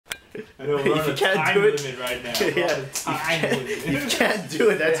I know we're on a time limit right now. You can't do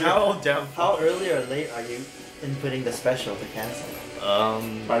it. That's your own damn fault. How early or late are you inputting the special to cancel?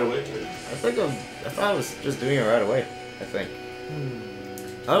 Right away. I thought I was just doing it right away. I think.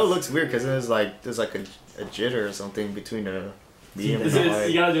 I know it looks weird because there's like a jitter or something between the medium and the high.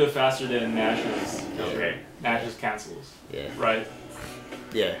 You gotta do it faster than Nash's. Okay. Nash's cancels. Yeah. Right.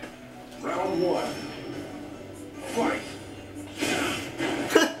 Yeah. Round 1. Fight.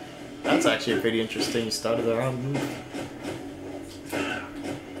 That's actually a pretty interesting start of the round move.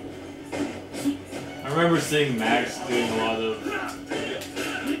 I remember seeing Max doing a lot of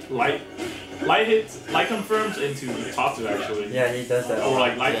light hits, light confirms into Tatsu actually. Yeah, he does that. Or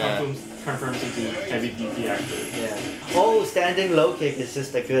like light confirms into heavy DP actually. Yeah. Oh, standing low kick is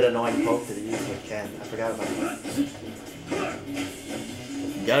just a good annoying poke to use with Ken. I forgot about that.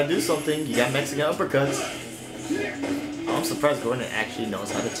 You gotta do something. You got Mexican uppercuts. I'm surprised Gordon actually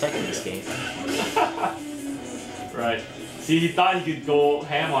knows how to tech in this game. Right. See, he thought he could go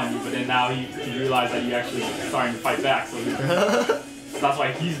ham on you, but then now he realized that you actually starting to fight back. So that's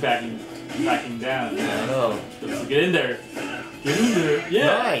why he's backing down. Yeah, I know. So get in there. Get in there.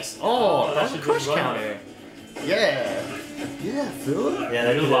 Yeah. Nice. Oh, that was a crush counter. Yeah. Yeah, Phillip.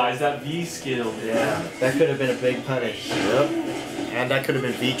 Yeah, realize that V skill. Yeah. That could have been a big punish. Yep. And that could have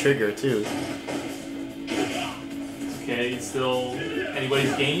been V trigger too. Okay, it's still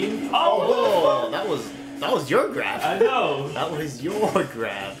anybody's game. Oh, that was your grab. I know. That was your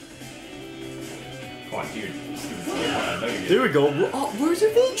grab. Come on, dude. There we go. Oh, where's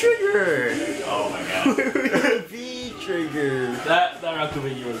your V trigger? Oh my god. Where's your V trigger? That round could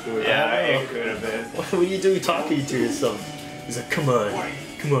be yours, good. Yeah, it could have been. What are you doing talking to yourself? He's like, come on,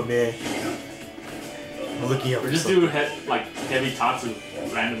 man. I'm looking up. Or just do heavy Tatsu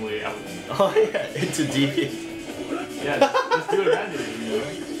randomly. Oh yeah, into DP. Yeah, just do it randomly. You know,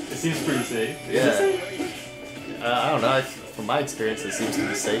 it seems pretty safe. Yeah. I don't know. From my experience, it seems to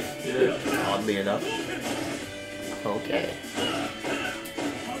be safe. Yeah. Oddly enough. Okay.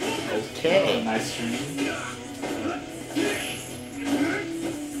 Okay. Nice stream.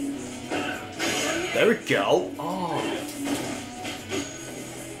 There we go. Oh.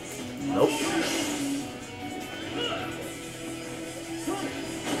 Nope.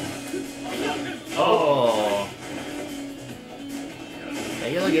 Oh.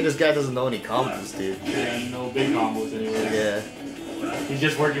 Hey, look at this guy doesn't know any combos, dude. Yeah, no big combos anyway. Yeah. He's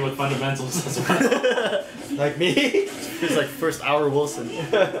just working with fundamentals as well. Like me? He's like first hour Wilson.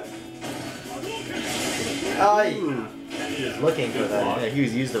 Aye. He was looking for that. Yeah, he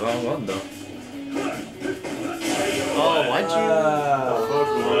was used the wrong one though. Oh, why'd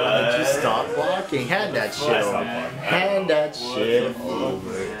you stop blocking? Hand that shit over. Hand that shit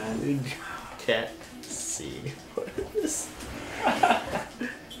over. Can't see. What is this?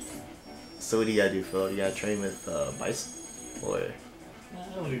 So what do you gotta do, Phil? You gotta train with Bison? Or...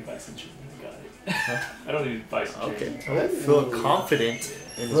 I don't need Bison training. I got it. I don't need Bison training. Okay. I feel confident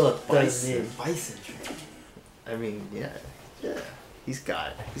in Phillip does Bison. need Bison training. I mean, yeah. He's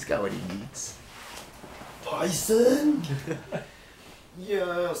got what he needs. Bison?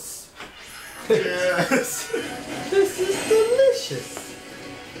 Yes. Yes. This is delicious.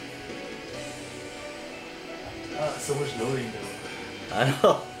 So much loading though. I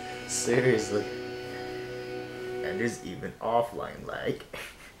know. Seriously. And there's even offline lag.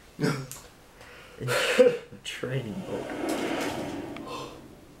 in training mode.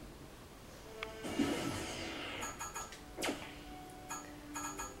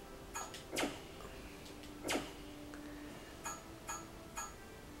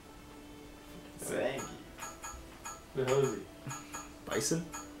 Thank you. The hell is he? Bison?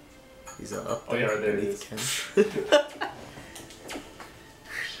 He's up Oh yeah, right there it underneath is. Ken.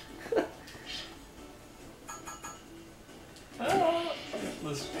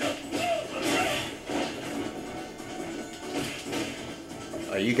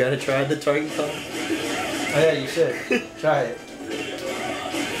 Are you gonna try the target call? Oh yeah, you should. Try it.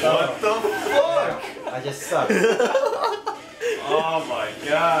 What the fuck? I just suck. Oh my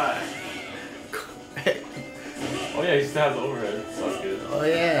god. Oh yeah, he still has the overhead. So that's good. Oh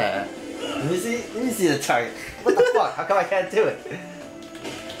yeah. Let me see the target. What the fuck? How come I can't do it?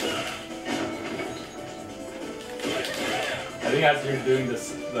 I think as you're doing the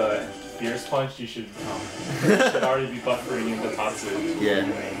fierce punch, you should already be buffering in the Tatsu. Yeah.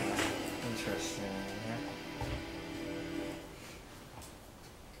 Interesting.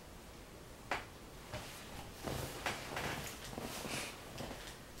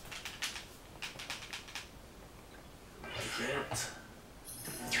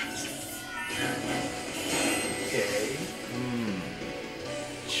 Okay.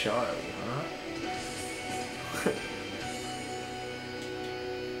 Charlie, huh?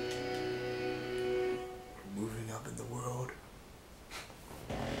 Moving up in the world.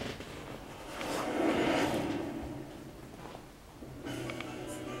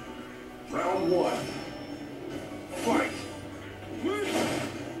 Round one. Fight.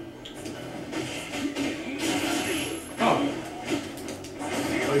 Oh.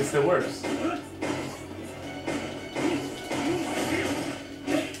 At least it works.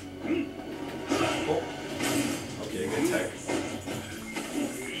 Oh. Okay, good tech.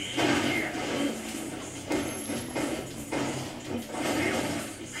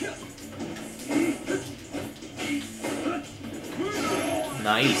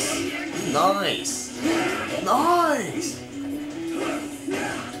 Nice. Nice. Nice.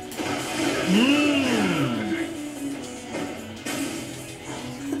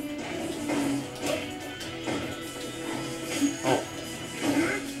 Oh.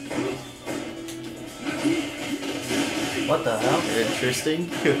 What the hell? Interesting.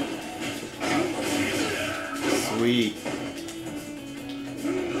 Sweet.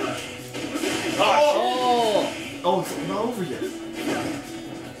 Oh! Oh, it's not over yet.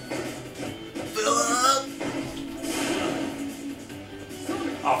 Phillip!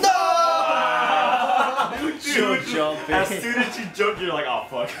 Neutral jumping. As soon as you jump, you're like, oh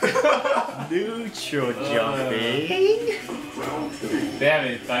fuck. Neutral jumping. Round two. Damn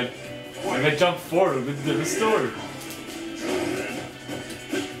it! If I jump forward, it would be the restore.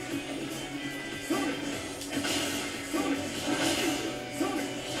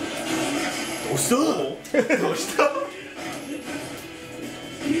 Oh, still. Oh, stop.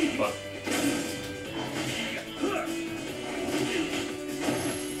 Fuck.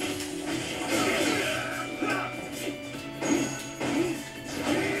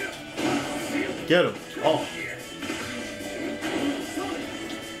 Get him. Oh.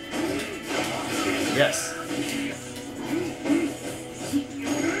 Yes.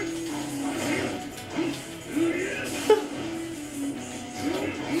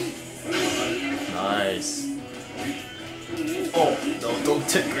 Nice. Oh, no, don't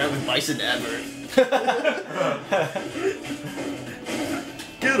grab with Bison ever.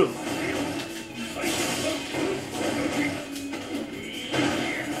 Get him.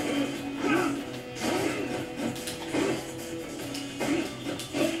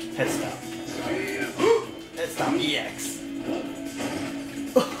 Head stop. Head stop EX.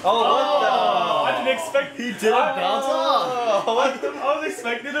 Oh, what I didn't expect. He didn't bounce off. I was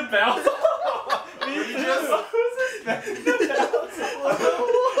expecting to bounce. Me too.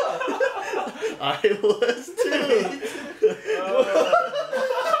 I was too.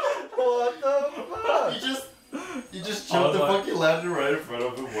 What the fuck? You just jumped the like- fucking ladder right in front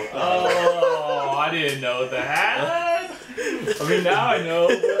of him. What the hell? Oh, I didn't know that. I mean, now I know.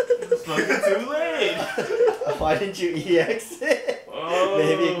 It's fucking too late. Why didn't you EX it? Oh.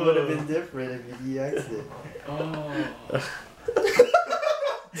 Maybe it would have been different if you EX'd it. Oh.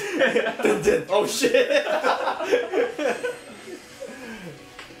 Oh shit!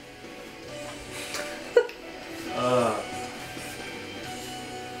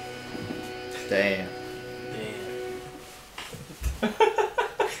 Damn.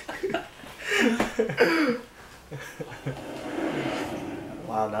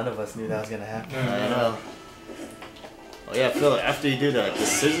 Wow, none of us knew that was gonna happen. I know. Oh yeah, Phil. After you do the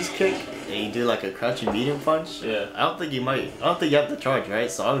scissors kick and you do like a crouching medium punch. Yeah. I don't think you have the charge, right?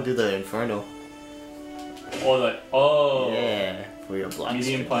 So I would do the inferno. Or like, oh. Yeah, for your block.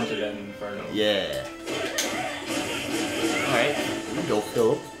 Medium strike. punch and then inferno. Yeah. All right, you go,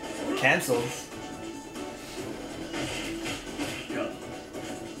 Phillip. Cancels.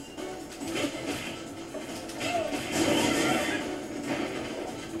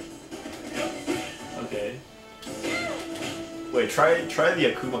 Okay. Wait, try the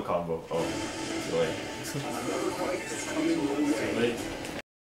Akuma combo. Oh, too late. Wait.